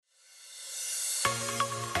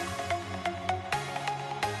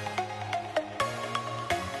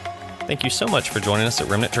Thank you so much for joining us at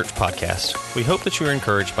Remnant Church Podcast. We hope that you are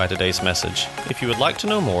encouraged by today's message. If you would like to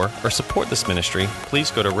know more or support this ministry,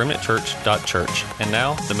 please go to remnantchurch.church. And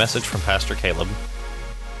now, the message from Pastor Caleb.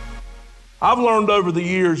 I've learned over the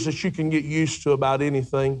years that you can get used to about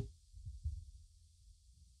anything.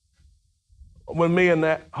 When me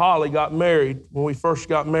and Holly got married, when we first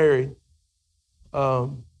got married,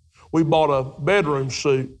 we bought a bedroom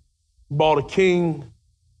suite, bought a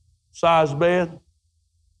king-size bed,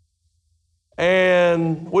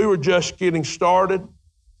 and we were just getting started.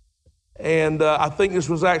 And I think this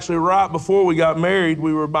was actually right before we got married.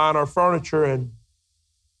 We were buying our furniture, and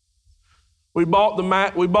we bought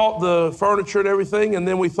the furniture and everything, and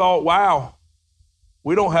then we thought, wow,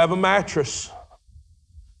 we don't have a mattress.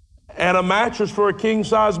 And a mattress for a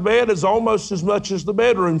king-size bed is almost as much as the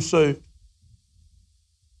bedroom suite.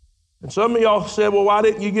 And some of y'all said, well, why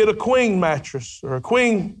didn't you get a queen mattress or a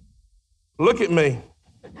queen? Look at me.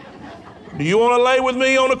 Do you want to lay with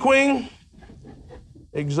me on a queen?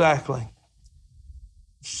 Exactly.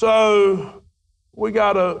 So we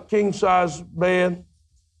got a king-size bed,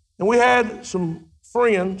 and we had some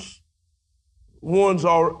friends. One's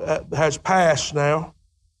has passed now,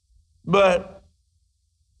 but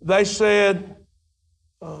they said,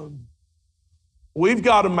 we've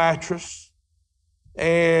got a mattress,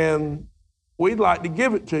 and we'd like to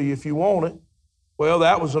give it to you if you want it. Well,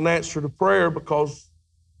 that was an answer to prayer because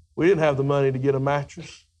we didn't have the money to get a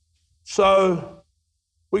mattress. So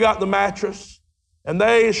we got the mattress, and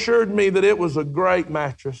they assured me that it was a great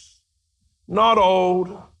mattress. Not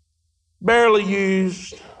old, barely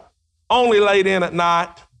used, only laid in at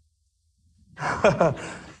night.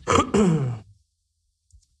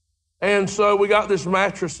 And so we got this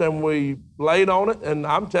mattress, and we laid on it, and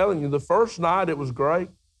I'm telling you, the first night it was great.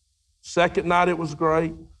 Second night it was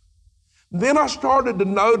great. Then I started to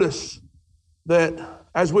notice that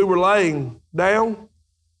as we were laying down,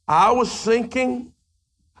 I was sinking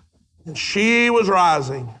and she was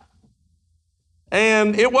rising.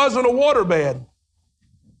 And it wasn't a water bed.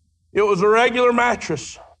 It was a regular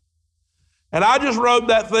mattress. And I just rode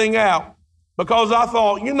that thing out because I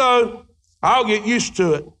thought, I'll get used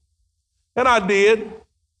to it. And I did.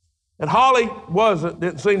 And Holly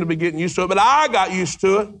didn't seem to be getting used to it, but I got used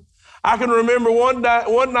to it. I can remember one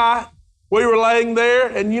night we were laying there,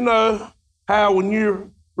 and you know how when you're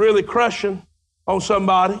really crushing on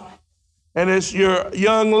somebody and it's your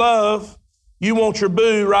young love, you want your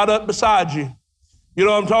boo right up beside you. You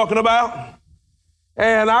know what I'm talking about?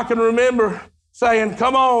 And I can remember saying,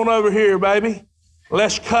 come on over here, baby.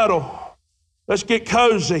 Let's cuddle. Let's get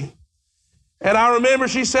cozy. And I remember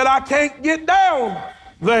she said, I can't get down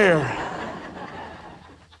there.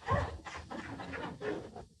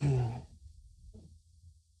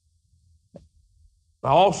 I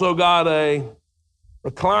also got a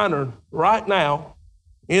recliner right now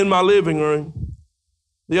in my living room.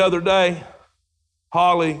 The other day,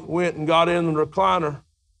 Holly went and got in the recliner,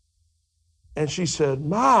 and she said,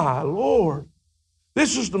 my Lord,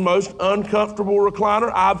 this is the most uncomfortable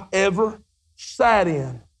recliner I've ever sat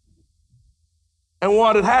in. And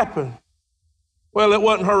what had happened? Well, it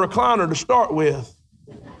wasn't her recliner to start with.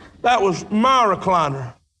 That was my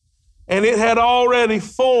recliner. And it had already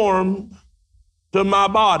formed to my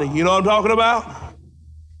body. You know what I'm talking about?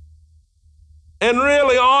 And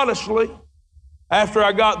really, honestly, after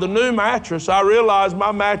I got the new mattress, I realized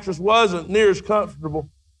my mattress wasn't near as comfortable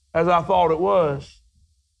as I thought it was.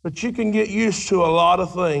 But you can get used to a lot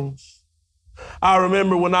of things. I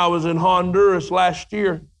remember when I was in Honduras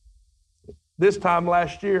this time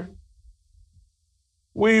last year,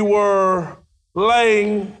 we were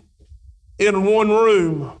laying in one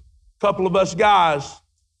room, a couple of us guys,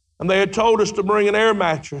 and they had told us to bring an air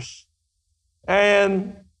mattress.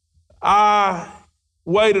 And I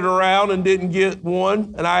waited around and didn't get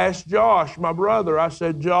one, and I asked Josh, my brother, I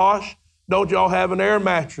said, Josh, don't y'all have an air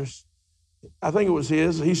mattress? I think it was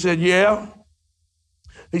his. He said, yeah.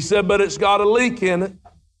 He said, but it's got a leak in it.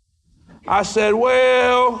 I said,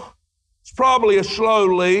 well, it's probably a slow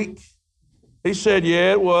leak. He said,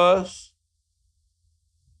 yeah, it was.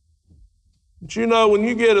 But when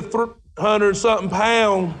you get a 300-something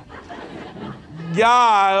pound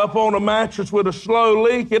guy up on a mattress with a slow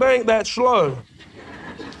leak, it ain't that slow.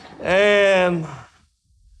 And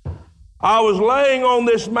I was laying on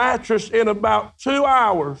this mattress in about 2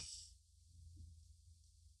 hours.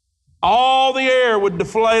 All the air would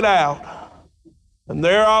deflate out. And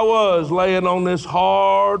there I was laying on this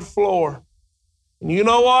hard floor. And you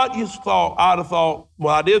know what? I'd have thought,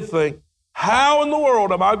 well, I did think, how in the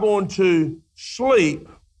world am I going to sleep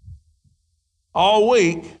all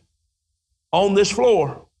week on this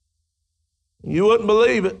floor? You wouldn't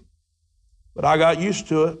believe it. but I got used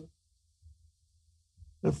to it.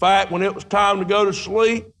 In fact, when it was time to go to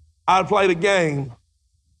sleep, I'd play the game.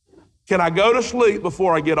 Can I go to sleep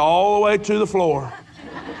before I get all the way to the floor?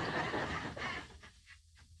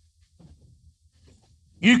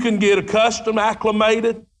 You can get accustomed,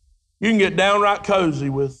 acclimated. You can get downright cozy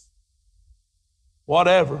with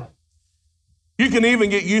whatever. You can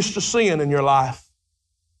even get used to sin in your life.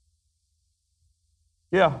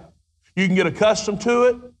 Yeah. You can get accustomed to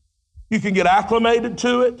it. You can get acclimated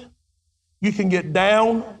to it. You can get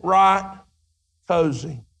downright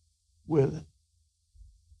cozy with it.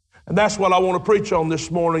 And that's what I want to preach on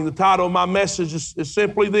this morning. The title of my message is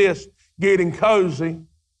simply this: Getting Cozy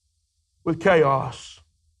with Chaos.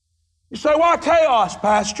 You say, why chaos,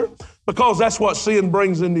 Pastor? Because that's what sin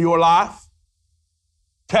brings into your life.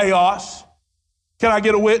 Chaos. Can I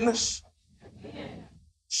get a witness?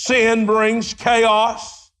 Sin brings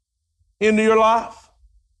chaos into your life.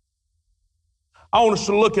 I want us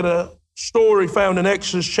to look at a story found in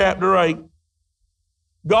Exodus chapter 8.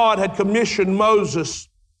 God had commissioned Moses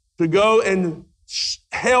to go and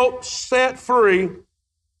help set free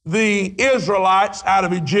the Israelites out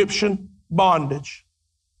of Egyptian bondage.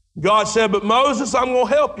 God said, but Moses, I'm going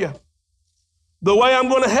to help you. The way I'm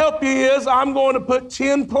going to help you is I'm going to put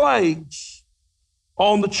 10 plagues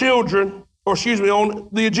on the children, on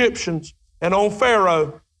the Egyptians and on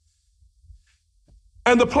Pharaoh.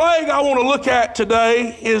 And the plague I want to look at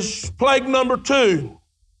today is plague number 2,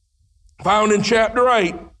 found in chapter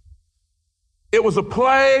 8. It was a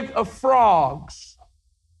plague of frogs.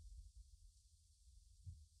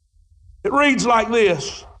 It reads like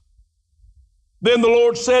this. Then the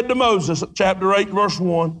Lord said to Moses, chapter 8, verse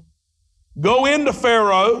 1, go into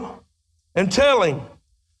Pharaoh and tell him,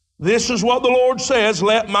 this is what the Lord says,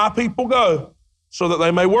 let my people go so that they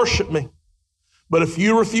may worship me. But if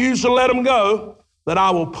you refuse to let them go, then I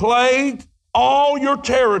will plague all your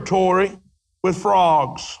territory with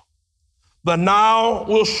frogs. The Nile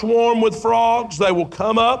will swarm with frogs. They will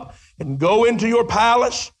come up and go into your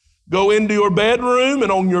palace, go into your bedroom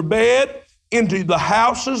and on your bed, into the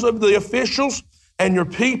houses of the officials and your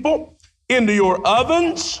people, into your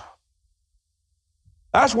ovens.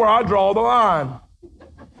 That's where I draw the line.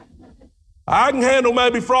 I can handle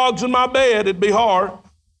maybe frogs in my bed, it'd be hard,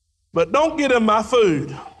 but don't get in my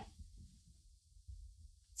food.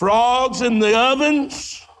 Frogs in the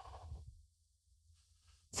ovens,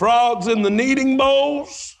 frogs in the kneading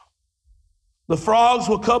bowls. The frogs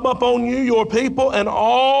will come up on you, your people, and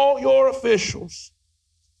all your officials.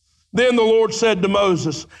 Then the Lord said to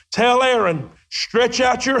Moses, tell Aaron, stretch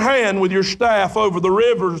out your hand with your staff over the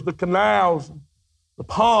rivers, the canals, the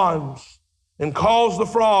ponds, and cause the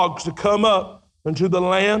frogs to come up into the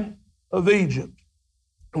land of Egypt.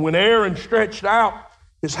 And when Aaron stretched out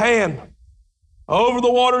his hand over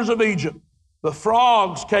the waters of Egypt, the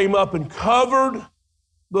frogs came up and covered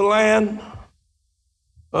the land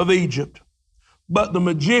of Egypt. But the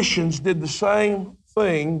magicians did the same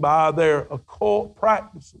thing by their occult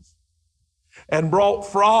practices and brought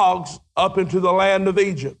frogs up into the land of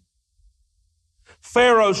Egypt.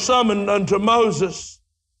 Pharaoh summoned unto Moses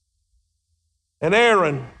and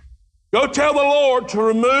Aaron, go tell the Lord to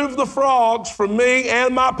remove the frogs from me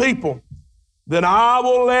and my people. Then I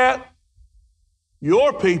will let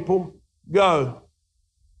your people go.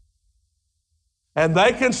 And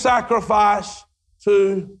they can sacrifice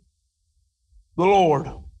to the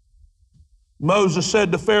Lord. Moses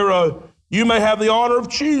said to Pharaoh, you may have the honor of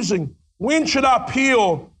choosing. When should I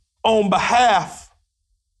appeal on behalf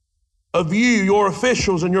of you, your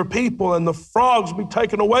officials and your people, and the frogs be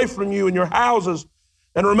taken away from you and your houses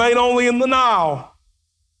and remain only in the Nile?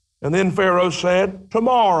 And then Pharaoh said,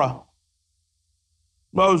 tomorrow.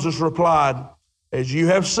 Moses replied, as you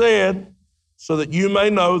have said, so that you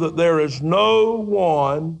may know that there is no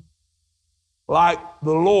one like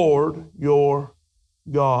the Lord your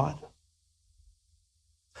God.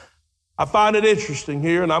 I find it interesting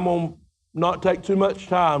here, and I'm going to not take too much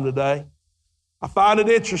time today. I find it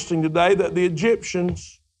interesting today that the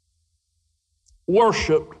Egyptians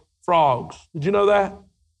worshiped frogs. Did you know that?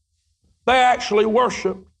 They actually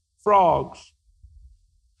worshiped frogs.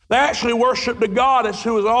 They actually worshiped a goddess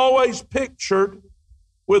who was always pictured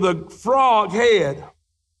with a frog head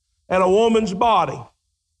and a woman's body.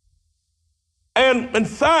 And in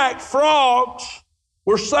fact, frogs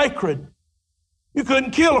were sacred. You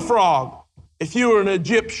couldn't kill a frog if you were an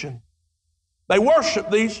Egyptian. They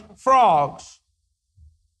worshiped these frogs.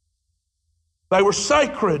 They were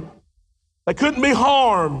sacred. They couldn't be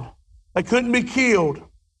harmed. They couldn't be killed.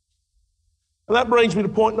 And that brings me to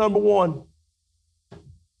point number 1.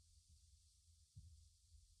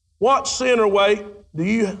 What sin or weight do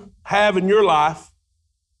you have in your life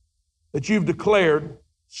that you've declared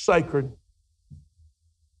sacred?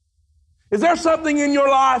 Is there something in your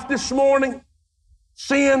life this morning?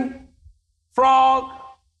 Sin? Frog?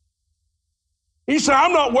 You say,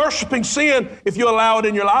 I'm not worshiping sin. If you allow it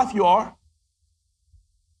in your life, you are.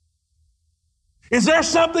 Is there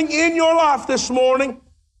something in your life this morning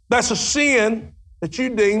that's a sin that you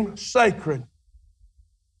deem sacred?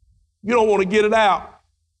 You don't want to get it out.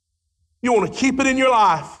 You want to keep it in your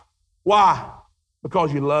life. Why?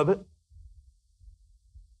 Because you love it.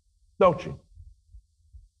 Don't you?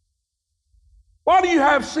 Why do you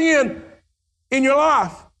have sin in your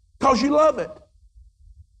life? Because you love it.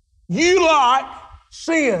 You like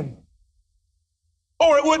sin,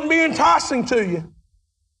 or it wouldn't be enticing to you.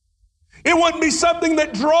 It wouldn't be something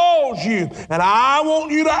that draws you. And I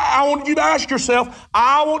want you to ask yourself,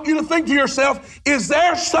 I want you to think to yourself, is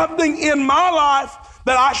there something in my life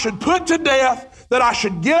that I should put to death, that I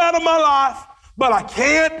should get out of my life, but I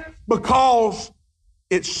can't because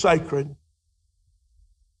it's sacred?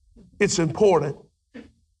 It's important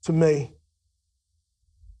to me.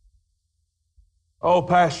 Oh,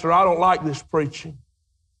 Pastor, I don't like this preaching.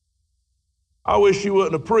 I wish you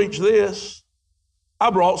wouldn't have preached this. I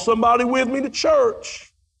brought somebody with me to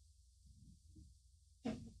church.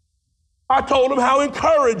 I told them how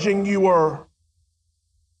encouraging you were.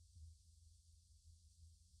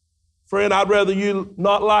 Friend, I'd rather you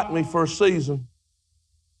not like me for a season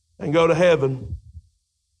and go to heaven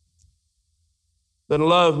than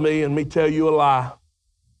love me and me tell you a lie.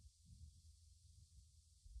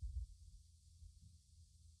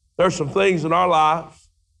 There's some things in our lives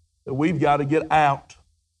that we've got to get out.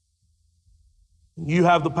 You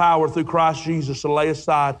have the power through Christ Jesus to lay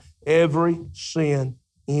aside every sin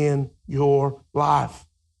in your life.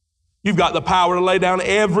 You've got the power to lay down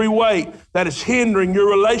every weight that is hindering your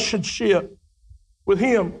relationship with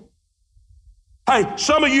Him. Hey,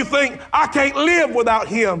 some of you think, I can't live without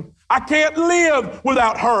Him. I can't live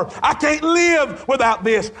without her. I can't live without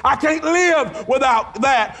this. I can't live without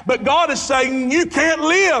that. But God is saying you can't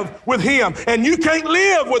live with him, and you can't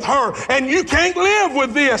live with her, and you can't live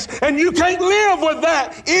with this, and you can't live with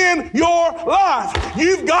that in your life.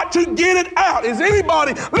 You've got to get it out. Is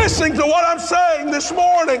anybody listening to what I'm saying this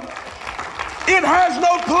morning? It has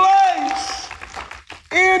no place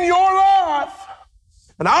in your life.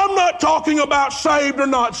 And I'm not talking about saved or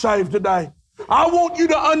not saved today. I want you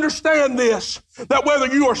to understand this, that whether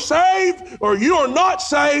you are saved or you are not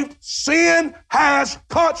saved, sin has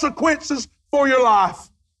consequences for your life.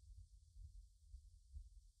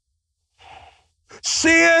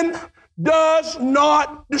 Sin does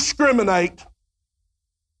not discriminate.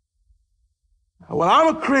 Well,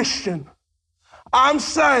 I'm a Christian. I'm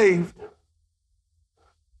saved.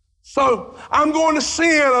 So I'm going to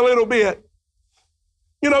sin a little bit.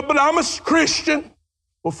 But I'm a Christian.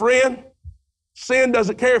 Well, friend, sin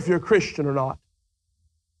doesn't care if you're a Christian or not.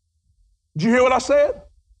 Did you hear what I said?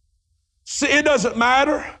 It doesn't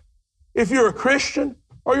matter if you're a Christian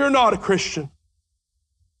or you're not a Christian.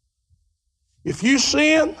 If you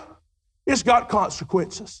sin, it's got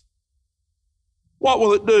consequences. What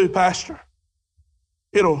will it do, Pastor?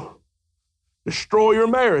 It'll destroy your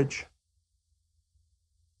marriage.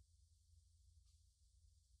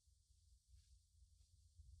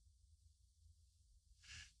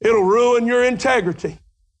 It'll ruin your integrity.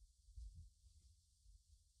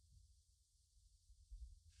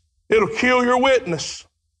 It'll kill your witness.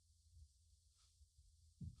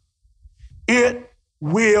 It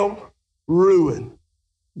will ruin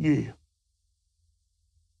you.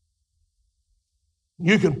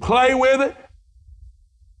 You can play with it.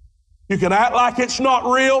 You can act like it's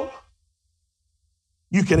not real.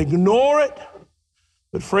 You can ignore it.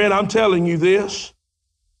 But friend, I'm telling you this,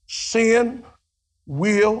 sin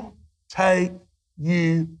will take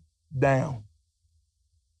you down.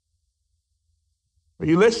 Are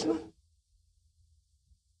you listening?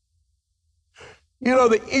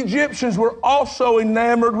 The Egyptians were also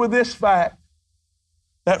enamored with this fact,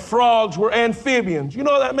 that frogs were amphibians. You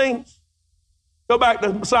know what that means? Go back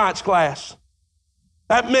to science class.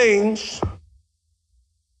 That means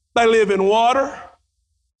they live in water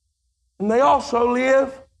and they also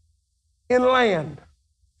live in land.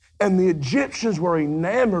 And the Egyptians were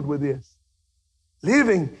enamored with this.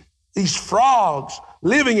 These frogs,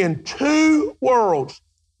 living in two worlds.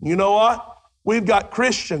 You know what? We've got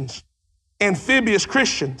Christians, amphibious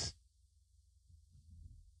Christians.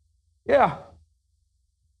 Yeah.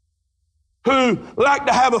 Who like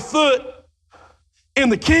to have a foot in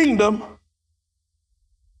the kingdom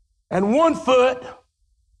and one foot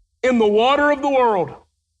in the water of the world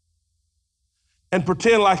and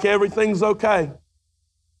pretend like everything's okay.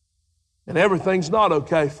 And everything's not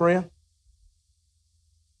okay, friend.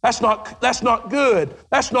 That's not good.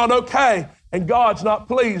 That's not okay. And God's not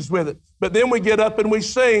pleased with it. But then we get up and we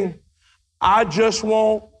sing, I just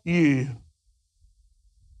want you.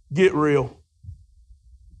 Get real.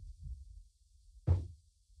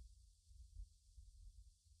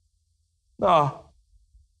 No.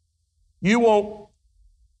 You want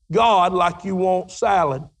God like you want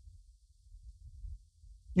salad.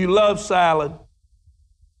 You love salad.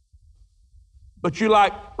 But you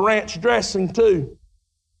like ranch dressing too.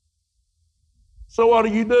 So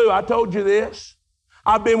what do? I told you this.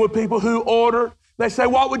 I've been with people who order. They say,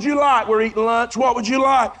 what would you like? We're eating lunch. What would you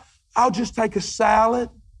like? I'll just take a salad.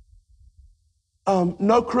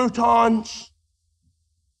 No croutons.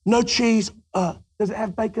 No cheese. Does it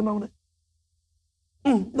have bacon on it?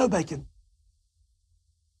 No bacon.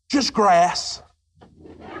 Just grass.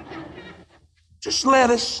 Just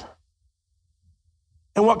lettuce.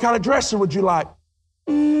 And what kind of dressing would you like?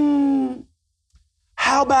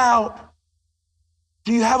 How about,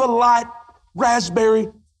 do you have a light raspberry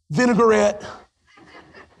vinaigrette?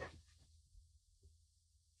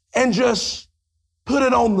 And just put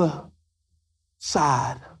it on the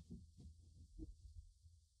side.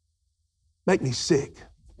 Make me sick.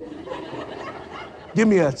 Give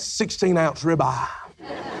me a 16-ounce ribeye,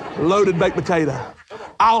 loaded baked potato.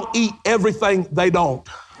 I'll eat everything they don't.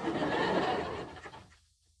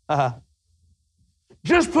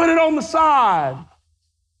 Just put it on the side.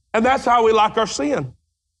 And that's how we like our sin.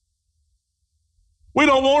 We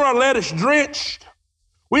don't want our lettuce drenched.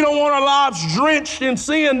 We don't want our lives drenched in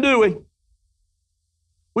sin, do we?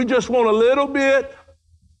 We just want a little bit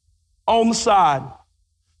on the side.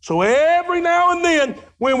 So every now and then,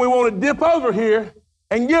 when we want to dip over here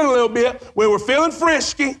and get a little bit, when we're feeling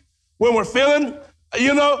frisky, when we're feeling,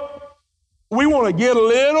 we want to get a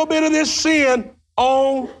little bit of this sin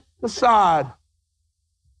on the side.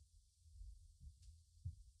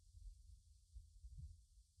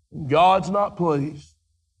 God's not pleased.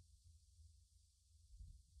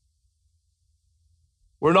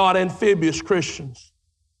 We're not amphibious Christians.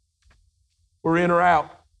 We're in or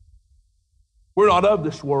out. We're not of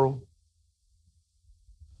this world.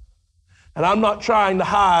 And I'm not trying to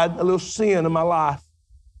hide a little sin in my life.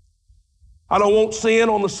 I don't want sin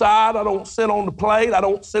on the side. I don't want sin on the plate. I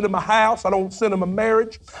don't want sin in my house. I don't want sin in my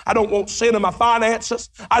marriage. I don't want sin in my finances.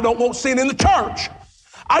 I don't want sin in the church.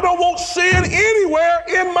 I don't want sin anywhere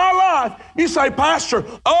in my life. You say, Pastor,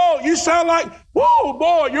 you sound like, whoa,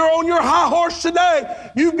 boy, you're on your high horse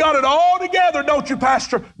today. You've got it all together, don't you,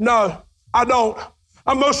 Pastor? No, I don't.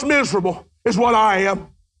 I'm most miserable is what I am.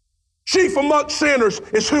 Chief amongst sinners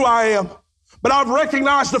is who I am. But I've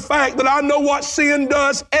recognized the fact that I know what sin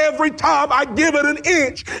does every time I give it an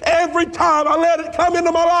inch, every time I let it come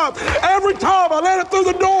into my life, every time I let it through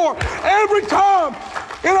the door, every time.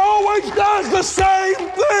 It always does the same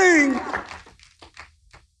thing.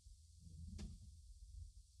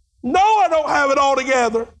 No, I don't have it all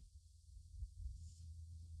together.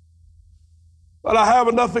 But I have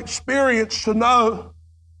enough experience to know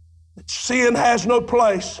that sin has no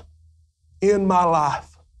place in my life.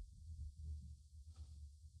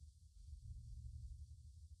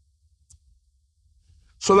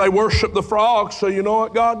 So they worshiped the frogs. So you know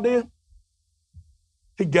what God did?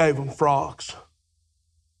 He gave them frogs.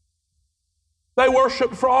 They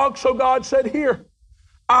worshiped frogs, so God said, here,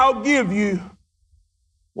 I'll give you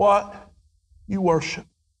what you worship.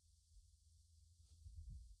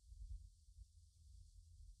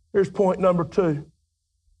 Here's point number 2.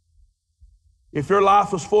 If your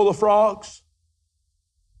life is full of frogs,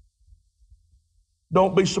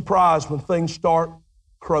 don't be surprised when things start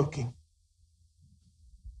croaking.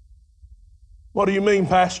 What do you mean,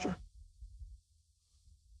 Pastor?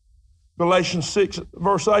 Galatians 6,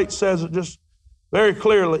 verse 8 says it just very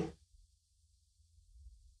clearly.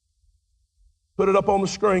 Put it up on the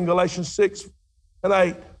screen, Galatians 6 and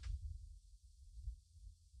 8.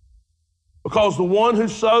 Because the one who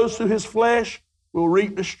sows to his flesh will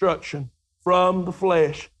reap destruction from the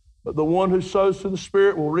flesh, but the one who sows to the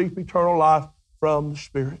Spirit will reap eternal life from the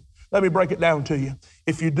Spirit. Let me break it down to you.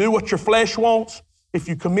 If you do what your flesh wants, if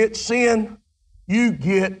you commit sin, you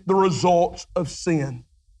get the results of sin,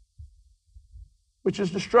 which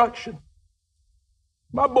is destruction.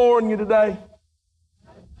 Am I boring you today?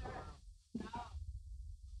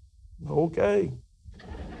 Okay.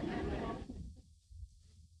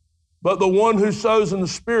 But the one who sows in the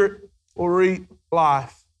Spirit will reap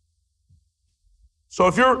life. So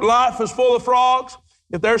if your life is full of frogs,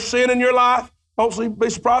 if there's sin in your life, don't be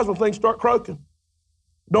surprised when things start croaking.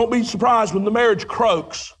 Don't be surprised when the marriage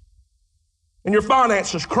croaks and your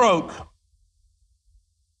finances croak.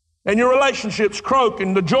 And your relationships croak,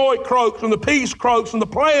 and the joy croaks, and the peace croaks, and the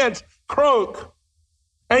plans croak.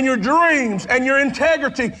 And your dreams, and your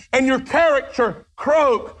integrity, and your character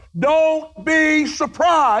croak. Don't be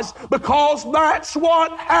surprised, because that's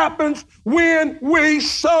what happens when we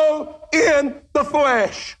sow in the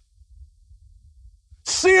flesh.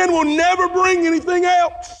 Sin will never bring anything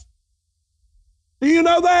else. Do you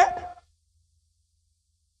know that?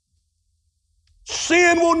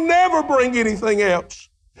 Sin will never bring anything else.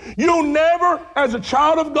 You'll never, as a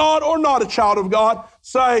child of God or not a child of God,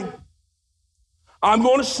 say, I'm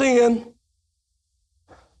going to sin.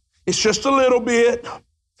 It's just a little bit.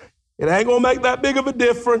 It ain't going to make that big of a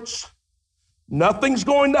difference. Nothing's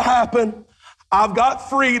going to happen. I've got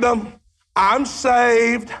freedom. I'm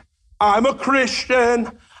saved. I'm a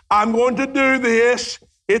Christian. I'm going to do this.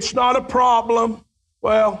 It's not a problem.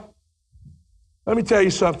 Well, let me tell you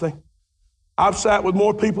something. I've sat with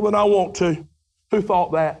more people than I want to who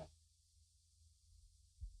thought that,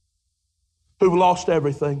 who've lost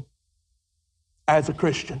everything as a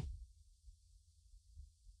Christian,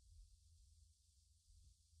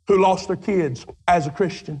 who lost their kids as a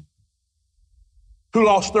Christian, who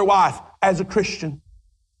lost their wife as a Christian,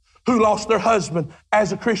 who lost their husband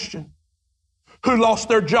as a Christian, who lost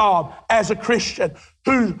their job as a Christian,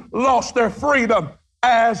 who lost their freedom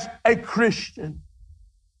as a Christian.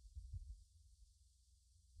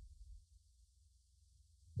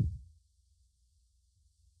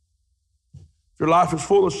 If your life is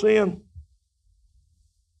full of sin,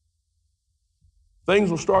 things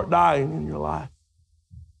will start dying in your life.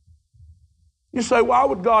 You say, why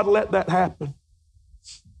would God let that happen?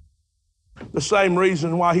 The same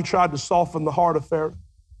reason why he tried to soften the heart of Pharaoh.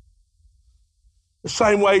 The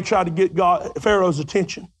same way he tried to get Pharaoh's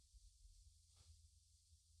attention.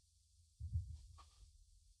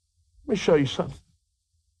 Let me show you something.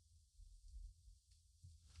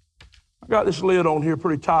 I got this lid on here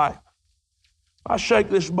pretty tight. I shake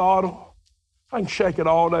this bottle, I can shake it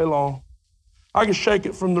all day long. I can shake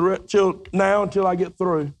it from till now until I get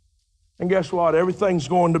through. And guess what? Everything's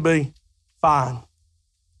going to be fine.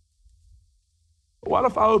 But what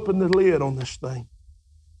if I open the lid on this thing,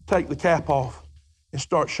 take the cap off, and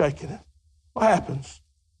start shaking it? What happens?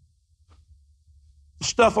 The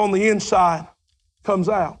stuff on the inside comes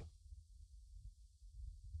out.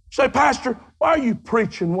 Say, Pastor, why are you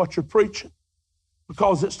preaching what you're preaching?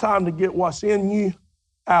 Because it's time to get what's in you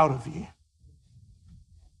out of you.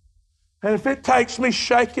 And if it takes me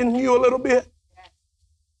shaking you a little bit,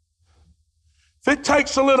 if it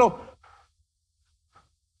takes a little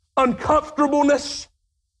uncomfortableness,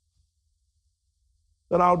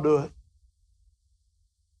 then I'll do it.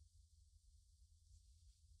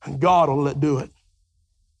 And God will do it.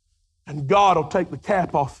 And God will take the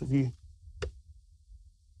cap off of you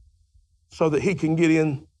so that he can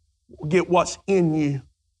get what's in you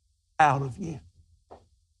out of you.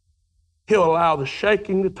 He'll allow the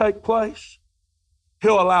shaking to take place.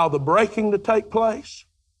 He'll allow the breaking to take place.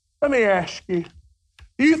 Let me ask you,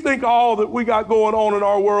 do you think all that we got going on in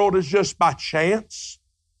our world is just by chance?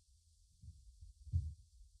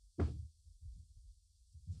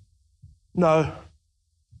 No.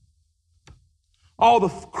 All the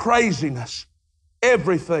craziness,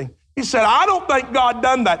 everything. He said, I don't think God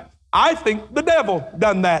done that. I think the devil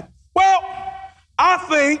done that. Well, I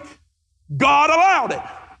think God allowed it.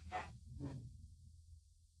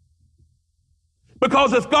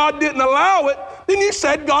 Because if God didn't allow it, then you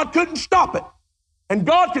said God couldn't stop it. And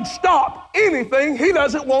God could stop anything he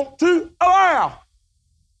doesn't want to allow.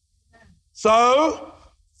 So,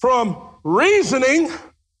 from reasoning,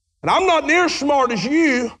 and I'm not near as smart as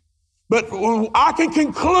you, but I can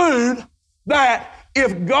conclude that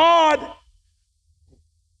if God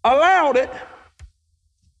allowed it,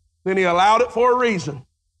 then he allowed it for a reason.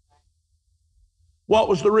 What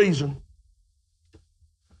was the reason?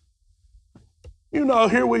 You know,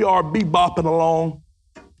 here we are bebopping along.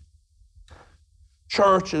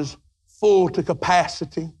 Church is full to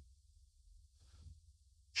capacity,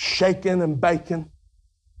 shaking and baking,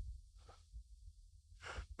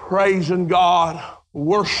 praising God,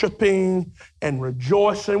 worshiping and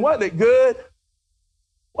rejoicing. Wasn't it good?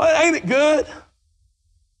 Well, ain't it good?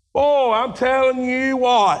 Boy, I'm telling you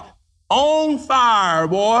what, on fire,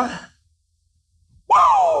 boy.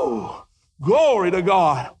 Whoa! Glory to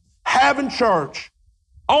God. Having church,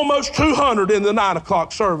 almost 200 in the 9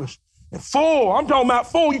 o'clock service. And full, I'm talking about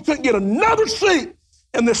full, you couldn't get another seat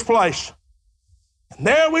in this place. And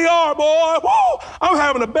there we are, boy. Whoa! I'm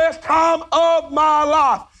having the best time of my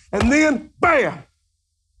life. And then, bam.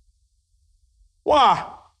 Why?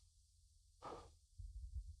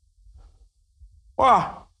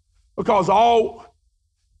 Why? Because all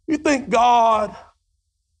You think God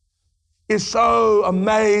is so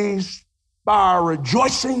amazed by our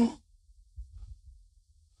rejoicing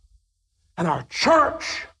and our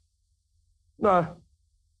church? No.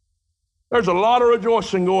 There's a lot of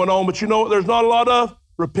rejoicing going on, but you know what there's not a lot of?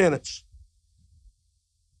 Repentance.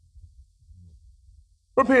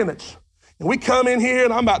 Repentance. And we come in here,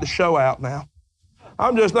 and I'm about to show out now.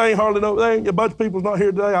 There ain't a bunch of people's not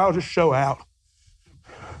here today. I'll just show out.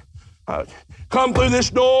 Come through this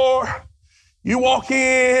door, you walk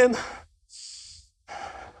in,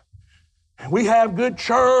 and we have good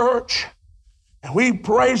church, and we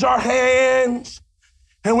praise our hands,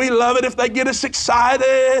 and we love it if they get us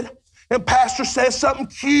excited, and pastor says something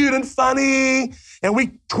cute and funny, and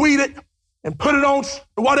we tweet it and put it on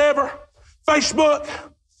whatever, Facebook,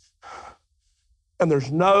 and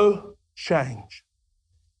there's no change.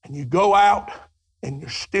 And you go out and you're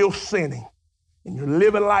still sinning and you're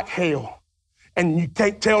living like hell and you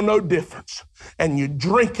can't tell no difference and you're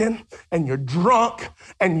drinking and you're drunk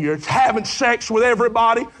and you're having sex with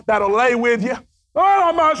everybody that'll lay with you. Well,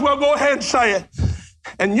 I might as well go ahead and say it.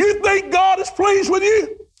 And you think God is pleased with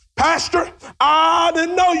you? Pastor, I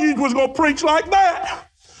didn't know you was going to preach like that.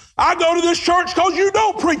 I go to this church because you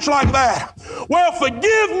don't preach like that. Well,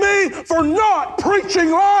 forgive me for not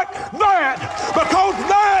preaching like that, because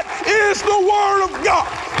that is the Word of God.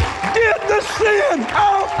 Get the sin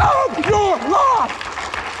out of your life.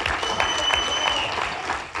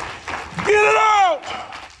 Get it out.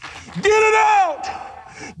 Get it out.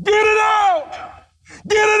 Get it out.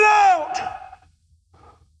 Get it out.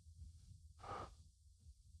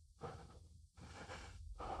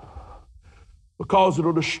 Because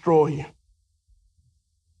it'll destroy you.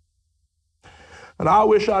 And I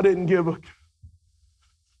wish I didn't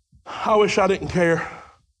I wish I didn't care.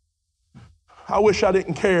 I wish I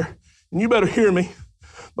didn't care. And you better hear me.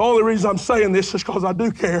 The only reason I'm saying this is because I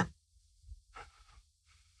do care.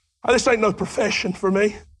 This ain't no profession for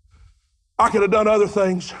me. I could have done other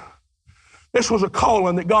things. This was a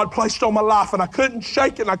calling that God placed on my life, and I couldn't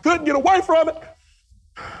shake it, and I couldn't get away from it.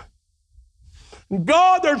 And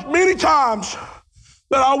God, there's many times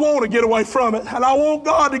that I want to get away from it, and I want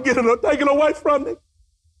God to get it taken away from me.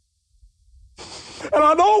 And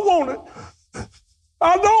I don't want it.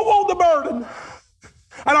 I don't want the burden.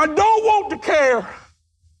 And I don't want to care.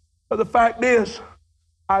 But the fact is,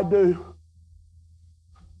 I do.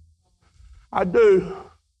 I do.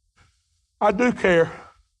 I do care.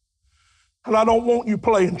 And I don't want you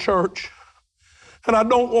playing church. And I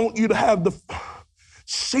don't want you to have the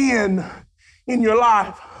sin in your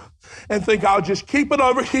life and think I'll just keep it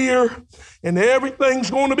over here and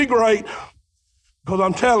everything's going to be great. Because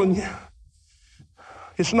I'm telling you,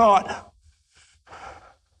 it's not.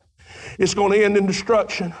 It's going to end in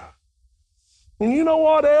destruction. And you know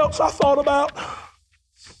what else I thought about?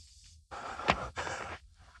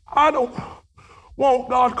 I don't want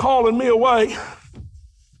God calling me away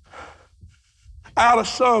out of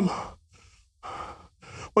some.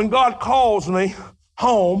 When God calls me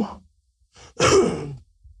home,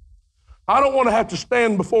 I don't want to have to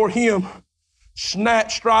stand before Him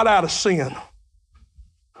snatched right out of sin.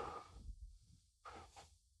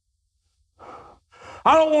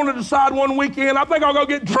 I don't want to decide one weekend, I think I'll go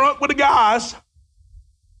get drunk with the guys.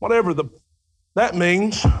 Whatever that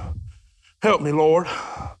means. Help me, Lord.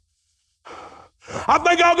 I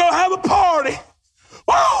think I'll go have a party.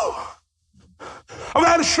 Woo! I've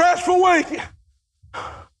had a stressful week.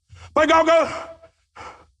 I think I'll go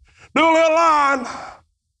do a little line.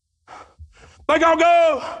 I think I'll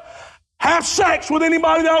go have sex with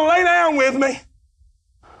anybody that'll lay down with me.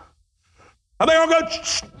 I think I'll go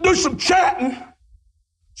do some chatting.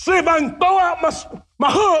 See if I can throw out my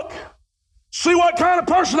hook. See what kind of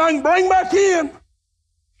person I can bring back in.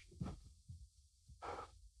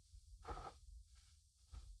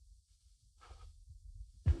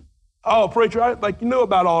 Oh, preacher, I didn't think you knew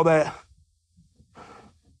about all that.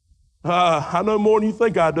 I know more than you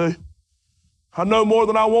think I do. I know more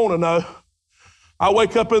than I want to know. I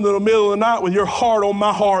wake up in the middle of the night with your heart on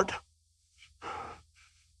my heart.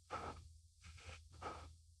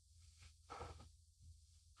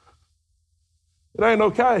 It ain't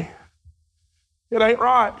okay. It ain't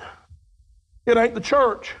right. It ain't the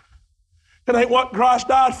church. It ain't what Christ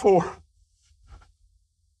died for.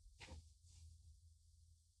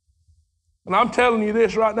 And I'm telling you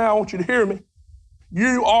this right now, I want you to hear me.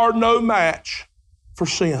 You are no match for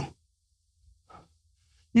sin.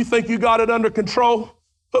 You think you got it under control?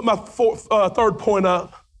 Put my third point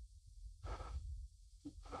up.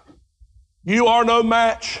 You are no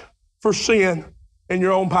match for sin in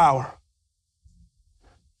your own power.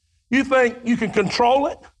 You think you can control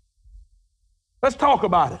it? Let's talk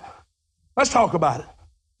about it. Let's talk about it.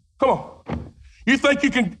 Come on. You think you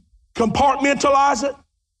can compartmentalize it?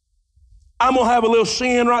 I'm going to have a little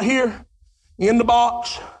sin right here in the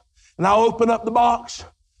box, and I'll open up the box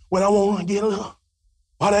when I want to get a little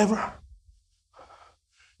whatever.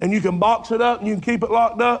 And you can box it up and you can keep it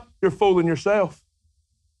locked up. You're fooling yourself.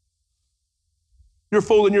 You're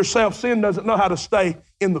fooling yourself. Sin doesn't know how to stay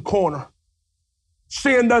in the corner.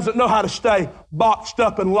 Sin doesn't know how to stay boxed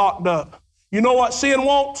up and locked up. You know what sin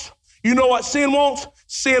wants? You know what sin wants?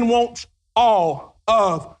 Sin wants all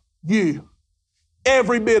of you.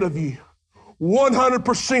 Every bit of you.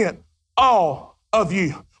 100% all of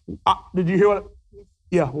you. Did you hear what?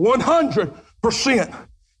 Yeah, 100%.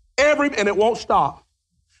 And it won't stop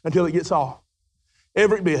until it gets all.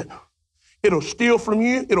 Every bit. It'll steal from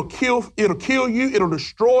you. It'll kill you. It'll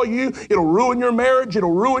destroy you. It'll ruin your marriage.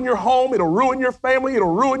 It'll ruin your home. It'll ruin your family.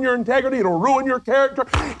 It'll ruin your integrity. It'll ruin your character.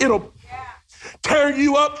 It'll tear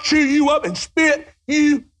you up, chew you up, and spit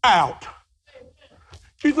you out.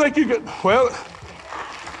 You think you could, well,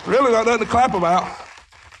 really got nothing to clap about.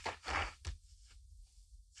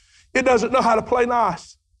 It doesn't know how to play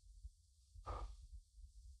nice.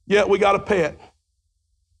 Yet we got a pet.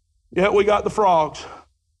 Yet we got the frogs.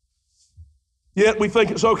 Yet we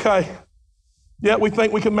think it's okay. Yet we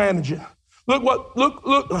think we can manage it. Look,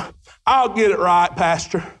 I'll get it right,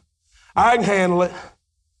 Pastor. I can handle it.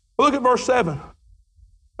 But look at verse 7.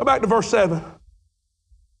 Go back to verse 7.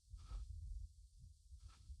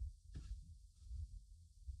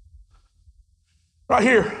 Right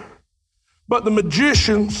here. But the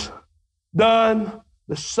magicians done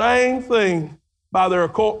the same thing by their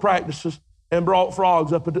occult practices and brought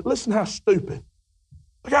frogs up. Listen how stupid.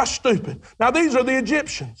 Look how stupid. Now, these are the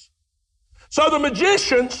Egyptians. So the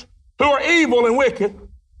magicians, who are evil and wicked,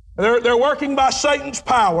 they're working by Satan's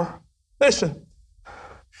power. Listen,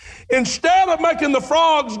 instead of making the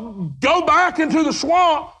frogs go back into the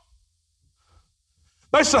swamp,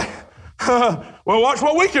 they say, well, watch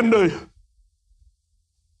what we can do.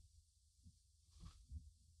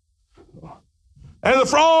 And the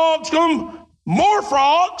frogs more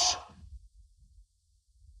frogs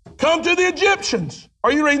come to the Egyptians.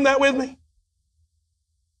 Are you reading that with me?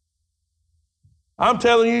 I'm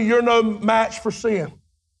telling you, you're no match for sin.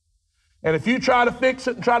 And if you try to fix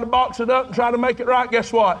it and try to box it up and try to make it right,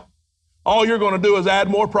 guess what? All you're going to do is add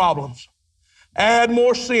more problems. Add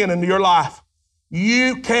more sin into your life.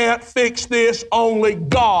 You can't fix this. Only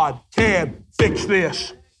God can fix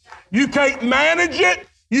this. You can't manage it.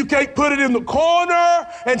 You can't put it in the corner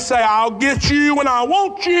and say, I'll get you when I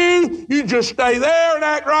want you. You just stay there and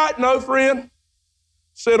act right. No, friend.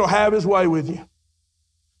 Sin will have his way with you.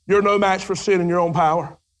 You're no match for sin in your own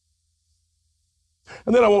power.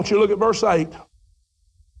 And then I want you to look at verse 8.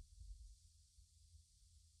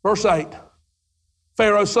 Verse 8.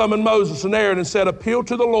 Pharaoh summoned Moses and Aaron and said, appeal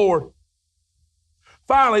to the Lord.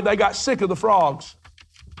 Finally, they got sick of the frogs.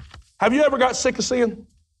 Have you ever got sick of sin?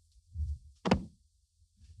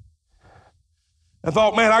 And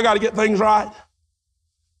thought, man, I got to get things right.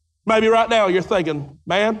 Maybe right now you're thinking,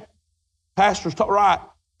 man, Pastor's right.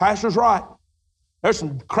 Pastor's right. There's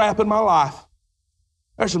some crap in my life.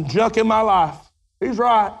 There's some junk in my life. He's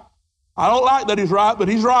right. I don't like that he's right, but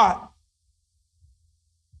he's right.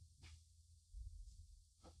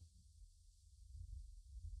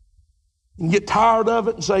 You get tired of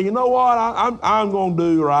it and say, you know what, I'm going to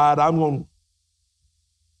do right.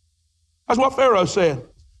 That's what Pharaoh said.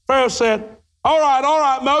 Pharaoh said, all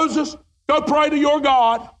right, Moses, go pray to your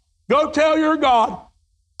God. Go tell your God,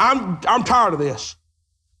 I'm tired of this.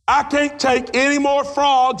 I can't take any more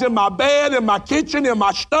frogs in my bed, in my kitchen, in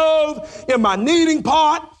my stove, in my kneading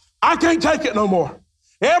pot. I can't take it no more.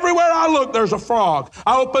 Everywhere I look, there's a frog.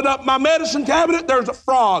 I open up my medicine cabinet, there's a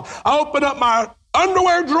frog. I open up my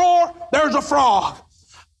underwear drawer, there's a frog.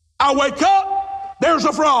 I wake up, there's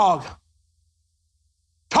a frog.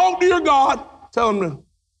 Talk to your God, tell him to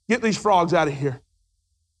get these frogs out of here.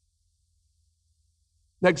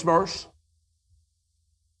 Next verse.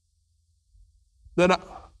 Then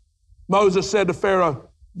Moses said to Pharaoh,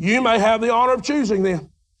 you may have the honor of choosing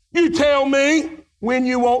them. You tell me when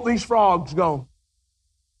you want these frogs gone.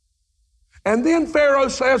 And then Pharaoh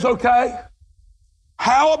says, okay,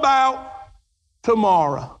 how about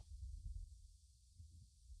tomorrow?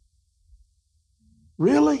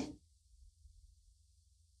 Really?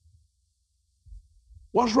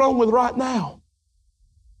 What's wrong with right now?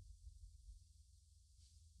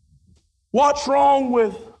 What's wrong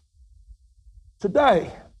with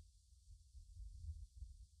today?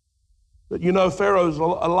 But you know, Pharaoh's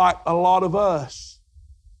like a lot of us.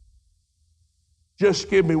 Just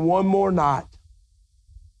give me one more night.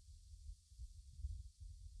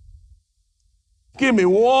 Give me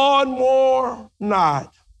one more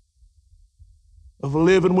night of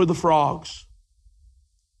living with the frogs.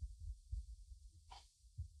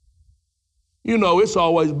 You know, it's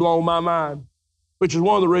always blown my mind, which is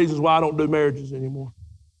one of the reasons why I don't do marriages anymore,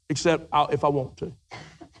 except if I want to.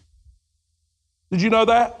 Did you know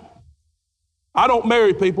that? I don't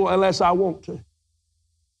marry people unless I want to.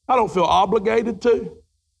 I don't feel obligated to.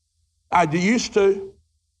 I used to,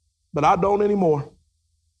 but I don't anymore.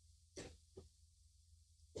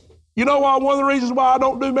 You know why one of the reasons why I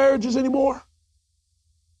don't do marriages anymore?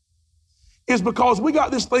 Is because we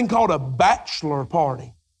got this thing called a bachelor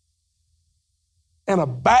party and a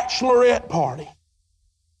bachelorette party.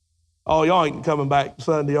 Oh, y'all ain't coming back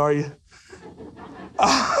Sunday, are you?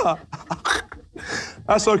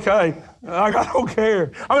 That's okay. I don't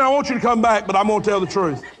care. I mean, I want you to come back, but I'm going to tell the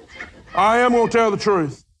truth. I am going to tell the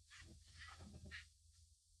truth.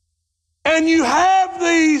 And you have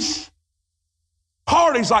these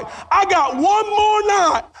parties like, I got one more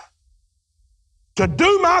night to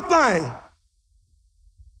do my thing.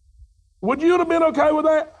 Would you have been okay with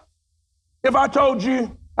that? If I told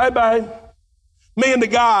you, hey, babe, me and the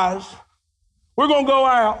guys, we're going to go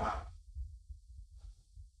out.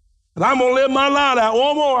 And I'm going to live my night out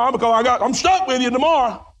one more because I'm stuck with you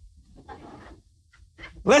tomorrow.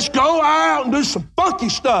 Let's go out and do some funky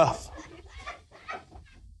stuff.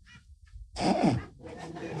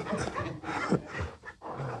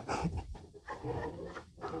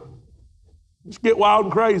 Let's get wild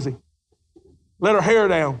and crazy. Let her hair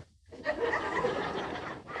down.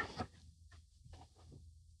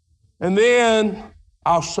 And then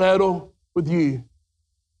I'll settle with you.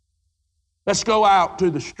 Let's go out to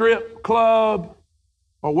the strip club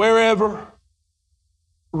or wherever.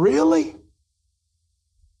 Really?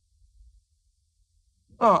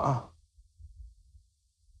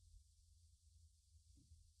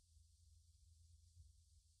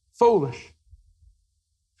 Foolish.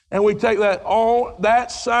 And we take that on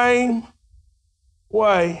that same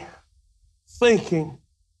way thinking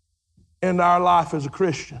in our life as a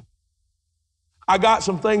Christian. I got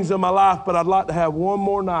some things in my life, but I'd like to have one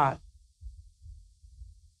more night.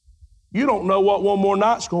 You don't know what one more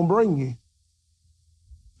night's going to bring you.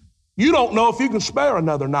 You don't know if you can spare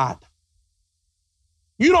another night.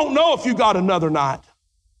 You don't know if you got another night,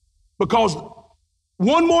 because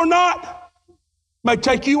one more night may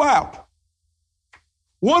take you out.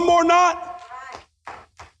 One more night.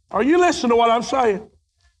 Are you listening to what I'm saying?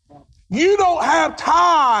 You don't have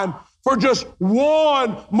time for just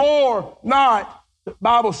one more night. The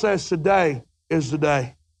Bible says today is the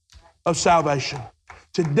day of salvation.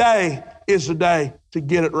 Today is the day to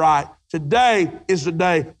get it right. Today is the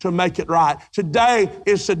day to make it right. Today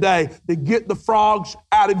is the day to get the frogs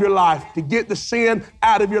out of your life, to get the sin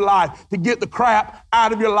out of your life, to get the crap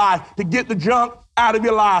out of your life, to get the junk out of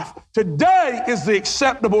your life. Today is the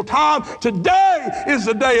acceptable time. Today is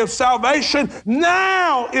the day of salvation.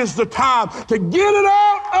 Now is the time to get it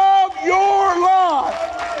out of your life.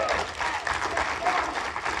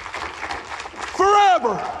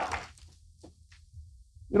 Forever.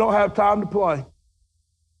 You don't have time to play.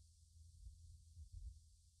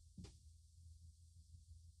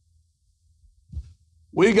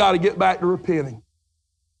 We got to get back to repenting.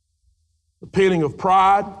 Repenting of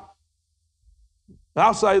pride. And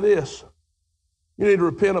I'll say this. You need to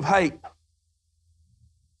repent of hate.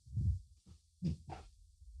 You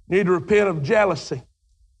need to repent of jealousy.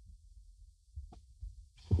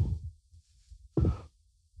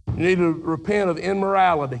 You need to repent of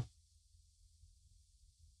immorality.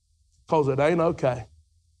 Because it ain't okay.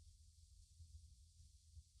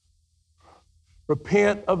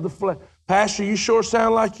 Repent of the flesh. Pastor, you sure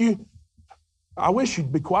sound like you. I wish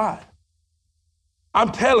you'd be quiet.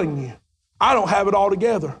 I'm telling you, I don't have it all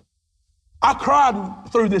together. I cried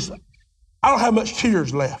through this. I don't have much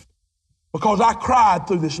tears left because I cried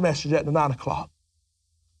through this message at the 9 o'clock.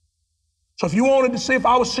 So if you wanted to see if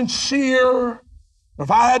I was sincere, or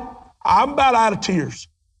if I'm about out of tears.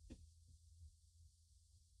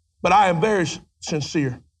 But I am very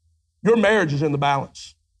sincere. Your marriage is in the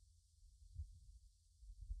balance.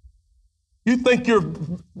 You think you're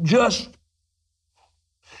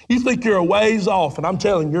a ways off, and I'm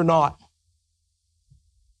telling you, you're not.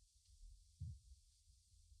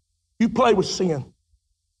 You play with sin.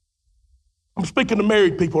 I'm speaking to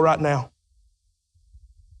married people right now.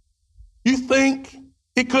 You think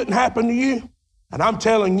it couldn't happen to you, and I'm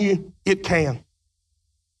telling you, it can.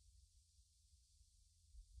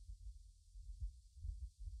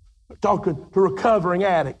 I'm talking to recovering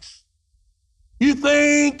addicts. You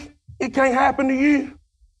think it can't happen to you?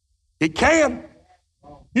 It can.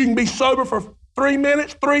 You can be sober for 3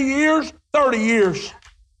 minutes, 3 years, 30 years.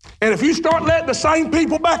 And if you start letting the same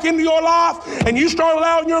people back into your life and you start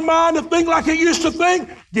allowing your mind to think like it used to think,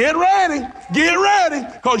 get ready,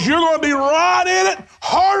 because you're going to be right in it,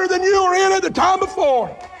 harder than you were in it the time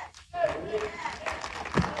before.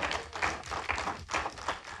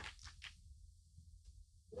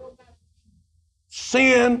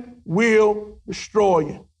 Sin will destroy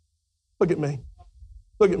you. Look at me.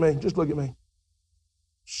 Look at me. Just look at me.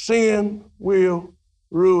 Sin will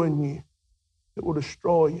ruin you. It will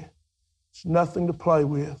destroy you. It's nothing to play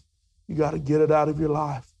with. You got to get it out of your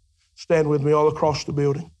life. Stand with me all across the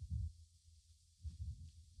building.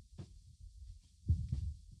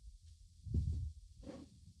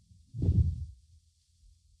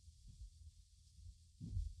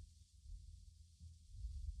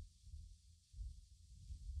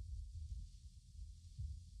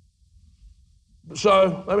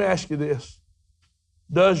 So, let me ask you this.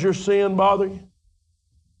 Does your sin bother you?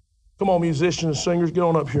 Come on, musicians and singers, get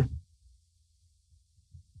on up here.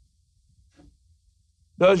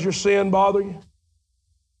 Does your sin bother you?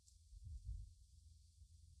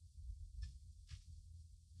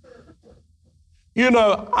 You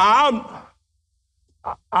know, I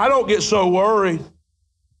don't get so worried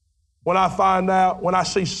when I find out, when I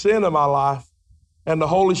see sin in my life and the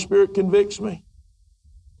Holy Spirit convicts me.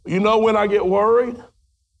 You know when I get worried?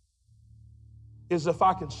 Is if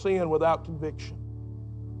I can sin without conviction.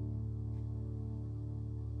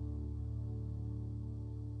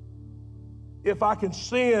 If I can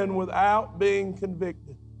sin without being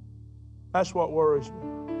convicted. That's what worries me.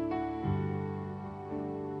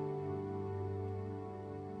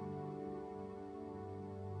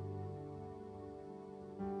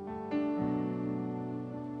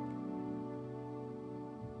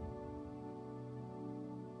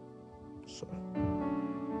 So,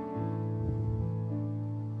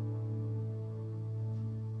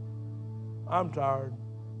 I'm tired.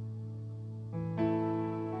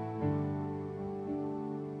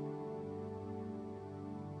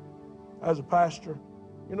 As a pastor,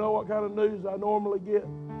 you know what kind of news I normally get?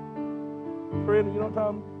 Friend, you know what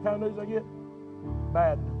kind of news I get?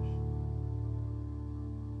 Bad news.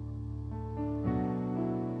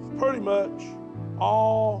 It's pretty much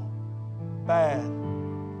all bad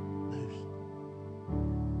news.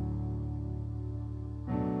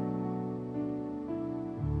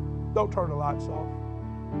 Don't turn the lights off.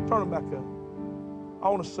 Turn them back up. I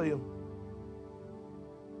want to see them.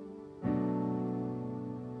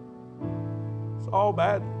 All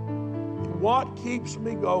bad. What keeps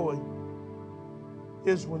me going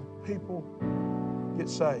is when people get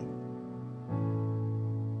saved.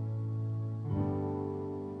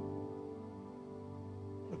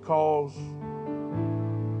 Because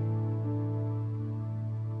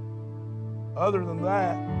other than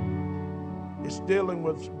that, it's dealing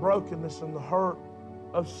with brokenness and the hurt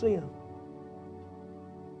of sin.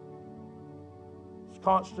 It's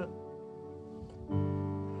constant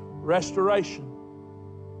restoration.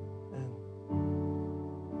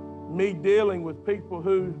 Me dealing with people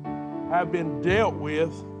who have been dealt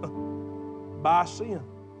with by sin.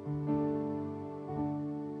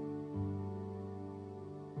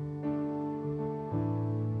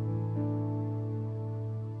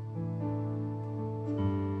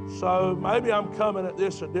 So maybe I'm coming at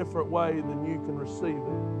this a different way than you can receive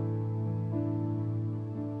it.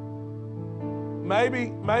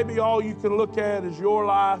 Maybe all you can look at is your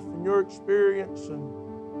life and your experience, and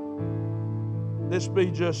this be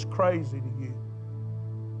just crazy to you.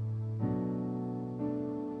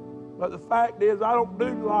 But the fact is, I don't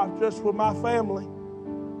do life just with my family.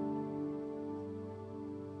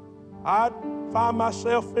 I find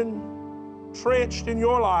myself entrenched in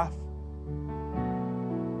your life.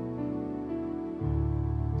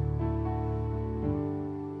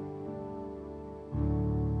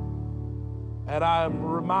 And I am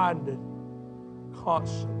reminded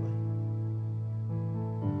constantly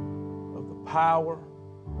power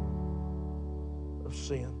of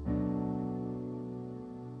sin.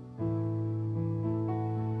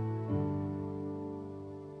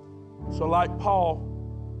 So like Paul,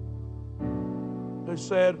 who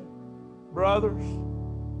said, brothers,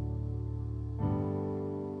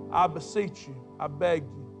 I beseech you, I beg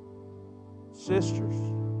you, sisters,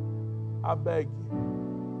 I beg you,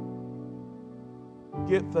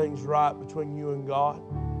 get things right between you and God.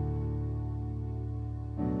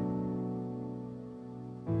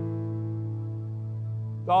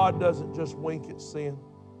 God doesn't just wink at sin.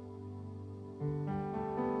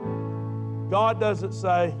 God doesn't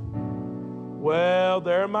say, well,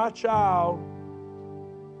 they're my child.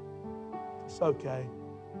 It's okay.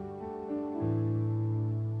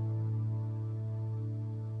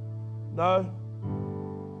 No.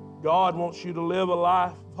 God wants you to live a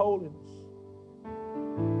life of holiness.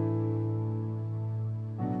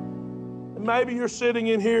 And maybe you're sitting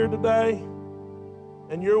in here today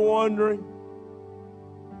and you're wondering,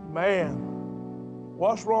 man,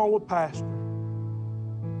 what's wrong with Pastor?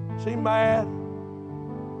 Is he mad?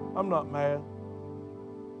 I'm not mad.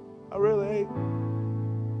 I really ain't.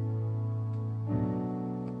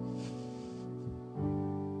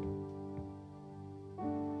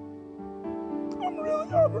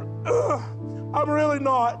 I'm really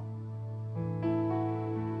not.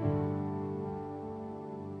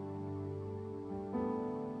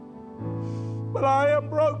 But I am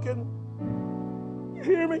broken. You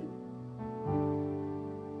hear me?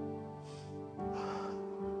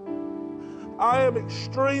 I am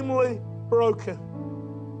extremely broken.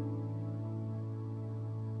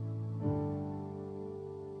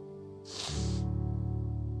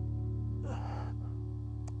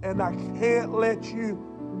 And I can't let you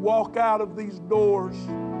walk out of these doors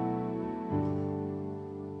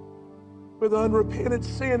with unrepented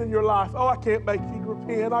sin in your life. Oh, I can't make you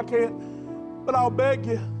repent. I can't, but I'll beg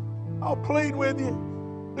you. I'll plead with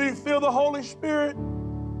you. Do you feel the Holy Spirit?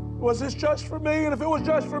 Was this just for me? And if it was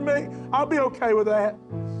just for me, I'll be okay with that.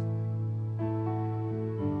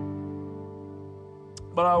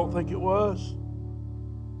 But I don't think it was.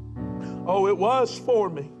 Oh, it was for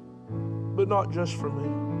me, but not just for me.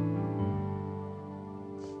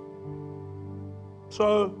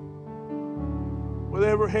 So, with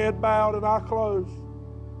every head bowed and eye closed,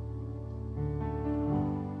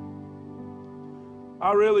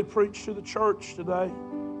 I really preach to the church today.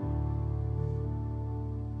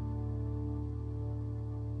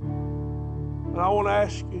 And I want to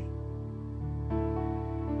ask you,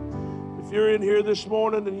 if you're in here this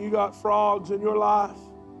morning and you got frogs in your life,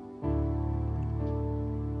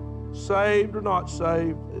 saved or not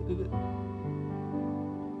saved,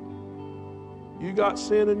 you got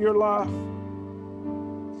sin in your life,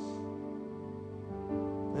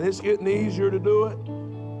 and it's getting easier to do it.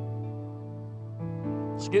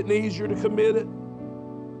 It's getting easier to commit it.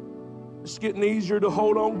 It's getting easier to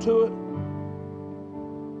hold on to it.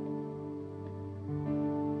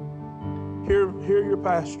 Hear your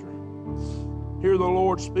pastor. Hear the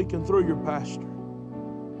Lord speaking through your pastor.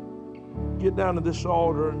 Get down to this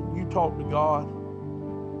altar and you talk to God.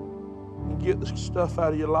 And get the stuff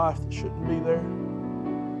out of your life that shouldn't be there.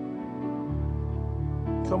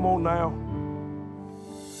 Come on now.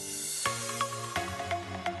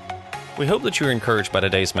 We hope that you were encouraged by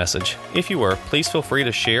today's message. If you were, please feel free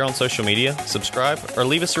to share on social media, subscribe, or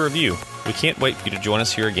leave us a review. We can't wait for you to join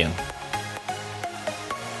us here again.